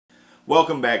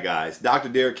Welcome back, guys. Dr.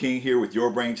 Derek King here with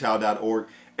YourBrainChild.org,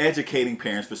 educating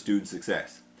parents for student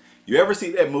success. You ever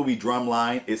see that movie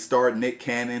Drumline? It starred Nick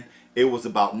Cannon. It was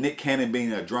about Nick Cannon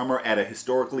being a drummer at a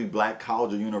historically black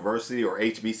college or university, or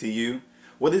HBCU.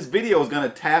 Well, this video is going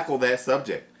to tackle that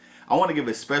subject. I want to give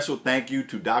a special thank you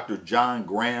to Dr. John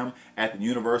Graham at the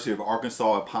University of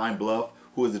Arkansas at Pine Bluff,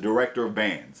 who is the director of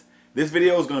bands. This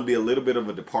video is going to be a little bit of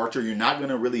a departure. You're not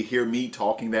going to really hear me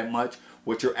talking that much.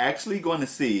 What you're actually going to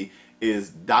see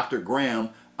is Dr. Graham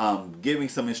giving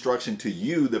some instruction to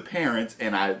you, the parents,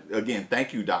 and I, again,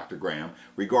 thank you, Dr. Graham,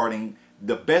 regarding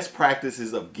the best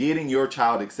practices of getting your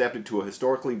child accepted to a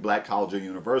historically black college or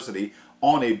university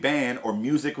on a band or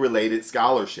music-related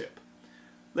scholarship.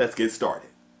 Let's get started.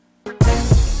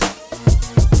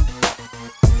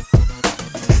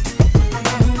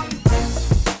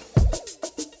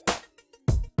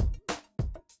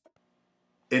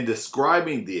 In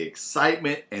describing the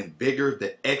excitement and vigor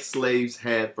that ex-slaves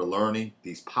had for learning,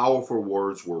 these powerful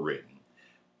words were written.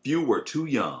 Few were too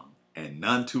young and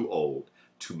none too old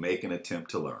to make an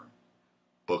attempt to learn.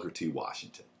 Booker T.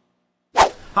 Washington.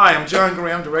 Hi, I'm John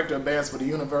Graham, Director of Bands for the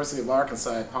University of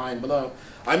Arkansas at Pine Bluff.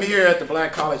 I'm here at the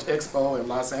Black College Expo in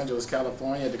Los Angeles,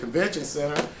 California at the Convention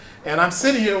Center. And I'm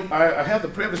sitting here, I have the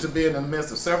privilege of being in the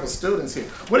midst of several students here.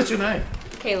 What is your name?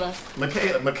 Kayla.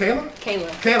 Michaela? Kayla.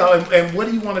 Kayla, and what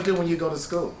do you want to do when you go to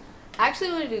school? I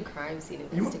actually want to do crime scene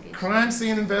investigation. Crime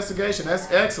scene investigation, that's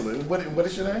excellent. What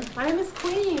is your name? My name is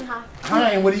Queen. Hi. Hi,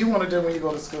 and what do you want to do when you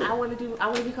go to school? I want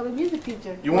to become a music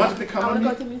teacher. You want to become I want to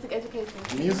go to music education.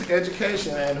 Music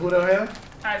education, and who do I have?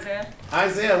 Isaiah.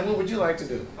 Isaiah, what would you like to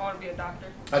do? I want to be a doctor.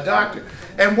 A doctor.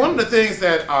 And one of the things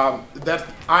that that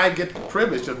I get the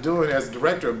privilege of doing as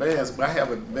director of bands, I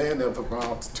have a band of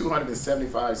about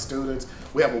 275 students.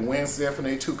 We have a wind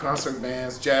symphony, 2 concert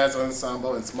bands, jazz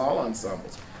ensemble, and small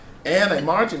ensembles, and a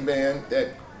marching band that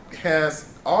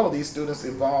has all of these students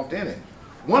involved in it.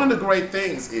 One of the great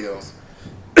things is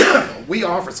we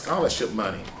offer scholarship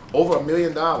money, over $1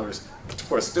 million,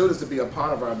 for students to be a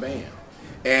part of our band.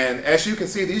 And as you can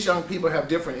see, these young people have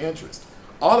different interests.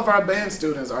 All of our band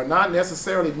students are not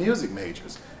necessarily music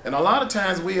majors. And a lot of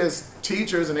times we as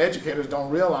teachers and educators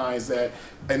don't realize that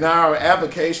in our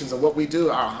avocations of what we do,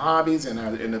 our hobbies and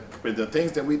the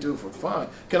things that we do for fun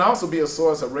can also be a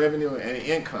source of revenue and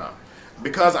income.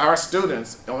 Because our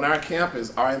students on our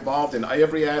campus are involved in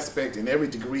every aspect, in every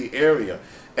degree area,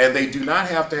 and they do not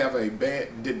have to have a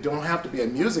band, they don't have to be a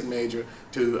music major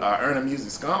to earn a music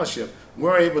scholarship.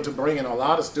 We're able to bring in a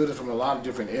lot of students from a lot of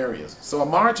different areas. So a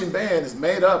marching band is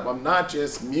made up of not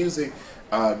just music,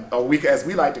 or as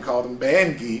we like to call them,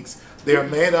 band geeks. They're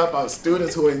made up of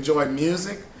students who enjoy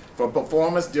music, for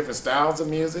performance, different styles of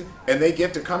music, and they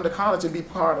get to come to college and be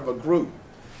part of a group.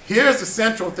 Here's the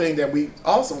central thing that we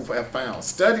also have found.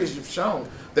 Studies have shown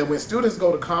that when students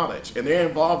go to college and they're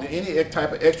involved in any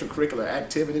type of extracurricular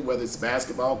activity, whether it's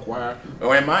basketball, choir,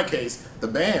 or in my case, the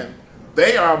band,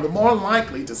 they are more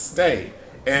likely to stay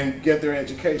and get their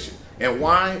education. And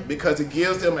why? Because it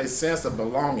gives them a sense of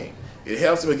belonging. It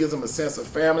helps them, it gives them a sense of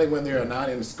family when they're not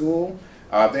in school.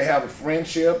 They have a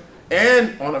friendship.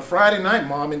 And on a Friday night,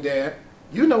 mom and dad,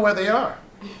 you know where they are.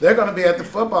 They're going to be at the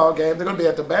football game, they're going to be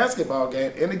at the basketball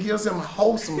game, and it gives them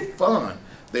wholesome fun.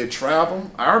 They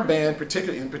travel. Our band,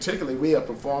 particularly, we have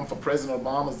performed for President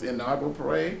Obama's inaugural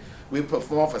parade. We've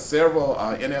performed for several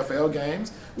NFL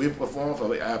games. We've performed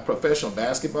for professional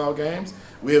basketball games.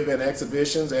 We have been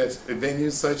exhibitions at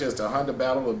venues such as the Honda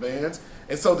Battle of Bands.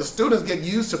 And so the students get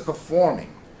used to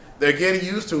performing. They're getting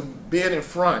used to being in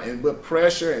front and with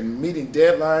pressure and meeting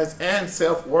deadlines and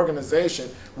self-organization,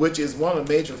 which is one of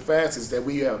the major facets that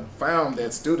we have found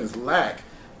that students lack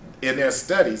in their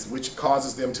studies, which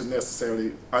causes them to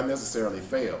unnecessarily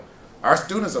fail. Our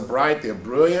students are bright, they're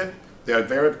brilliant, they're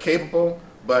very capable,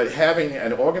 but having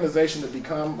an organization to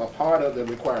become a part of that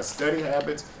requires study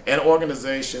habits and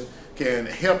organization can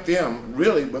help them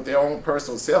really with their own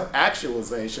personal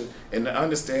self-actualization and the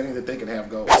understanding that they can have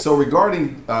goals. So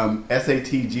regarding SAT,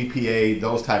 GPA,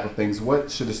 those type of things, what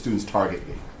should the students' target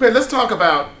be? But let's talk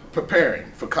about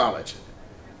preparing for college.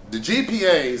 The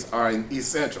GPAs are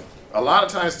essential. A lot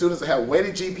of times students will have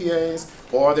weighted GPAs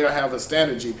or they'll have a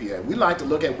standard GPA. We like to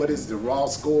look at what is the raw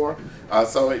score.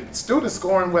 So students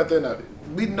scoring within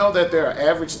we know that there are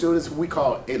average students who we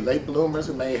call late bloomers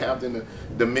who may have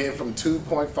the mid from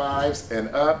 2.5s and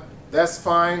up. That's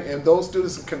fine, and those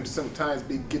students can sometimes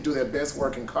do their best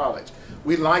work in college.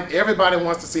 Everybody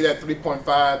wants to see that 3.5,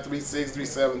 3.6,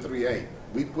 3.7, 3.8.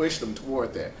 We push them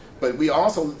toward that. But we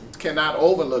also cannot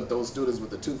overlook those students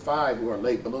with the 2.5 who are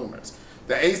late bloomers.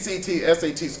 The ACT,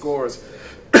 SAT scores,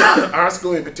 our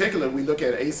school in particular, we look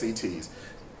at ACTs.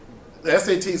 The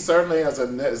SAT certainly is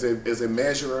a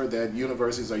measure that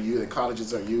universities are using,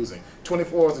 colleges are using.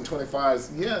 24s and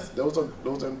 25s, yes, those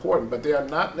are important, but they are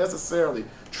not necessarily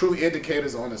true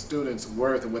indicators on a student's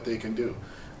worth and what they can do.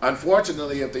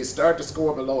 Unfortunately, if they start to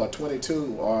score below a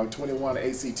 22 or 21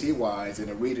 ACT-wise and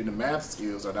the reading and math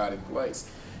skills are not in place,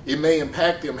 it may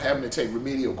impact them having to take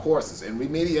remedial courses. And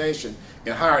remediation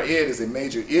in higher ed is a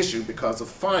major issue because of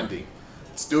funding.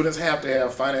 Students have to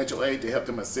have financial aid to help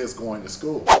them assist going to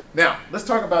school. Now, let's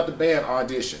talk about the band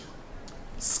audition.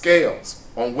 Scales.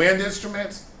 On wind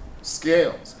instruments,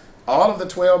 scales. All of the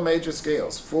 12 major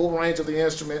scales, full range of the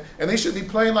instrument, and they should be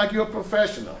played like you're a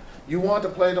professional. You want to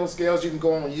play those scales, you can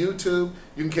go on YouTube,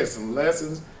 you can get some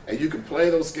lessons, and you can play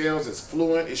those scales as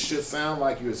fluent. It should sound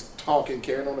like you're talking,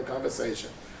 carrying on a conversation.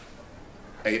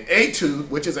 An etude,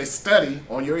 which is a study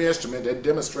on your instrument that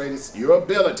demonstrates your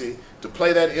ability to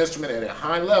play that instrument at a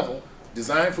high level,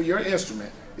 designed for your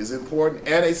instrument, is important,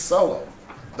 and a solo.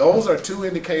 Those are two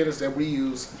indicators that we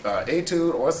use,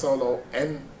 etude or solo,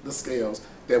 and the scales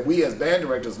that we as band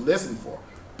directors listen for.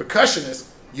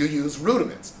 Percussionists, you use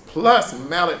rudiments, plus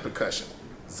mallet percussion,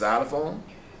 xylophone,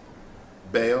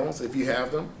 bells if you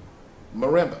have them,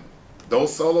 marimba.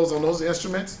 Those solos on those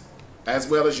instruments, as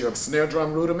well as your snare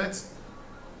drum rudiments,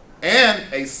 and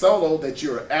a solo that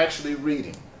you're actually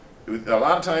reading. A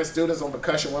lot of times students on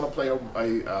percussion want to play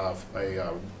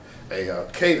a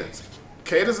cadence.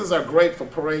 Cadences are great for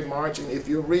parade marching if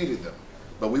you're reading them,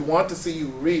 but we want to see you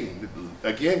reading.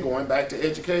 Again, going back to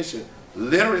education,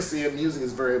 literacy in music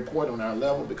is very important on our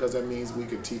level because that means we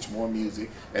can teach more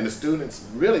music, and the students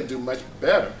really do much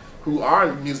better who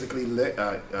are musically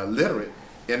literate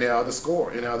in their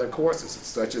other courses,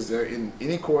 such as they're in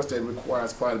any course that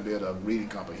requires quite a bit of reading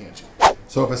comprehension.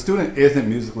 So if a student isn't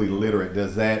musically literate,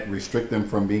 does that restrict them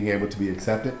from being able to be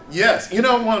accepted? Yes. You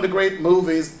know, one of the great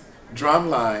movies,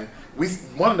 Drumline,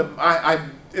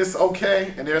 it's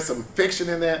okay, and there's some fiction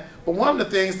in that, but one of the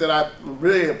things that I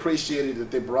really appreciated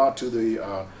that they brought to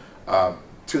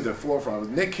the forefront was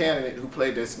Nick Cannon, who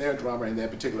played that snare drummer in that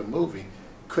particular movie,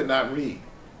 could not read.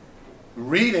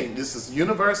 Reading, this is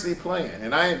university playing,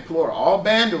 and I implore all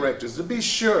band directors to be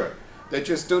sure that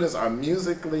your students are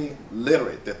musically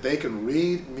literate, that they can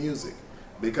read music,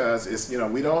 because it's, you know,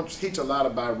 we don't teach a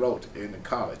lot by rote in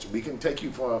college. We can take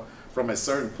you from a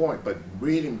certain point, but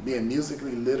reading, being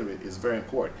musically literate is very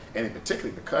important, and in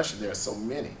particular percussion, there are so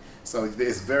many, so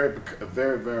it's very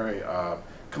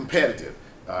competitive,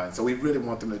 and so we really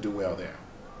want them to do well there.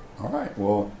 All right,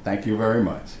 well, thank you very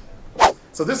much.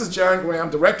 So this is John Graham,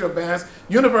 Director of Bands,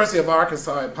 University of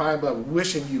Arkansas at Pine Bluff,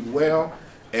 wishing you well,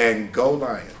 and go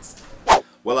Lions.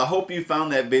 Well, I hope you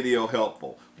found that video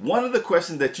helpful. One of the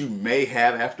questions that you may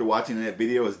have after watching that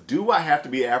video is, do I have to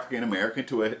be African American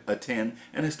to attend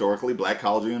an historically black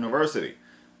college or university?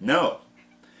 No.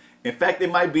 In fact,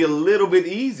 it might be a little bit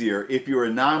easier if you're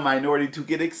a non-minority to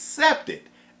get accepted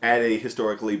at a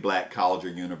historically black college or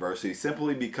university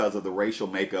simply because of the racial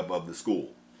makeup of the school.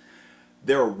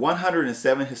 There are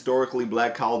 107 historically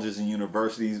black colleges and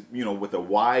universities, you know, with a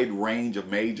wide range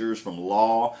of majors from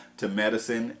law to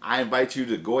medicine. I invite you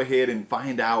to go ahead and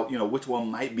find out, you know, which one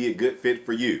might be a good fit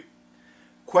for you.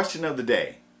 Question of the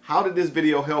day. How did this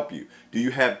video help you? Do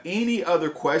you have any other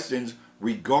questions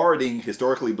regarding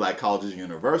historically black colleges and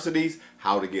universities,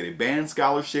 how to get a band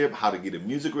scholarship, how to get a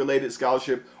music related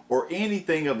scholarship, or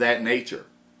anything of that nature?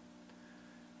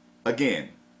 Again,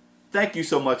 thank you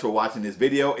so much for watching this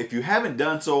video. If you haven't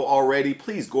done so already,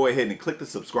 please go ahead and click the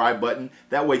subscribe button.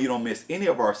 That way you don't miss any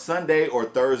of our Sunday or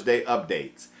Thursday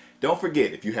updates. Don't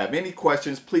forget, if you have any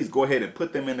questions, please go ahead and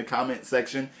put them in the comment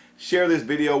section. Share this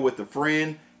video with a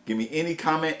friend. Give me any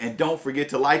comment, and don't forget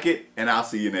to like it, and I'll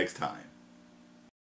see you next time.